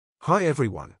Hi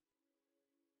everyone.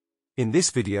 In this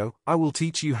video, I will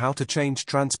teach you how to change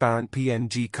transparent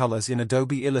PNG colors in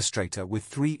Adobe Illustrator with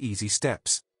 3 easy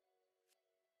steps.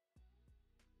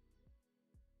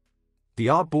 The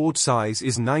artboard size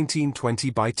is 1920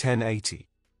 by 1080.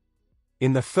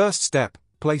 In the first step,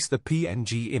 place the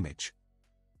PNG image.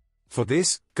 For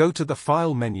this, go to the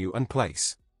File menu and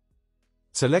Place.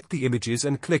 Select the images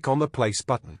and click on the Place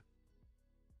button.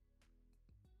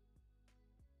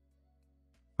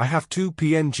 I have 2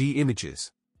 PNG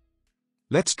images.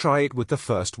 Let's try it with the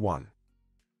first one.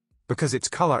 Because its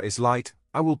color is light,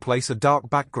 I will place a dark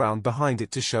background behind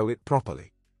it to show it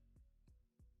properly.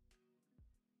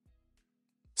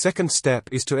 Second step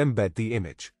is to embed the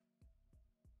image.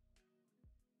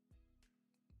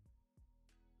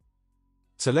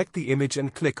 Select the image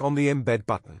and click on the Embed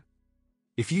button.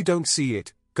 If you don't see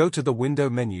it, go to the Window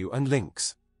menu and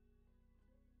Links.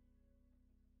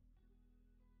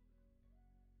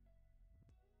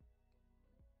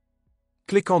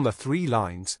 Click on the 3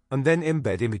 lines, and then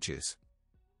Embed Images.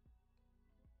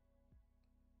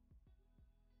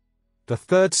 The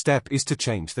third step is to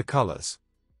change the colors.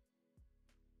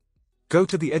 Go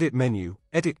to the Edit menu,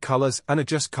 Edit Colors and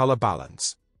adjust Color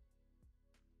Balance.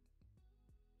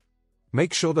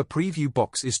 Make sure the Preview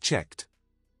box is checked.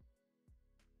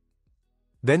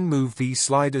 Then move these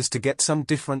sliders to get some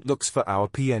different looks for our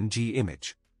PNG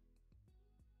image.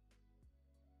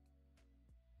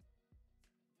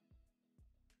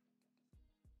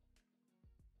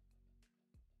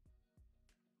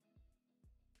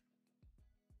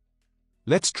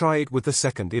 Let's try it with the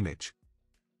second image.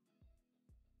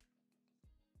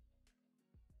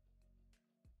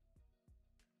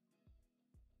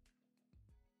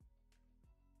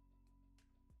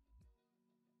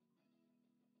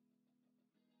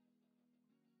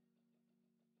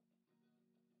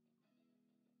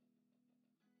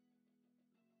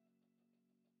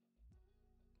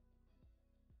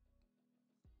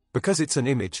 Because it's an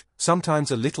image, sometimes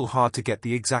a little hard to get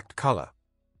the exact color.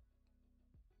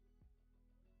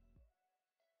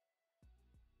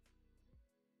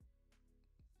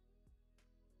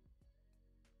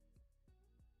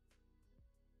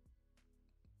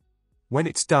 When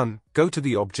it's done, go to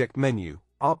the Object menu,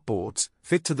 Artboards,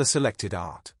 Fit to the selected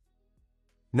art.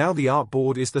 Now the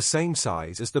artboard is the same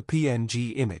size as the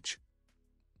PNG image.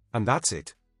 And that's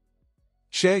it.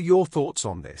 Share your thoughts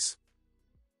on this.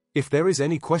 If there is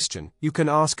any question, you can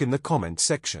ask in the comment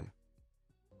section.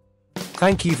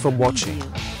 Thank you for watching.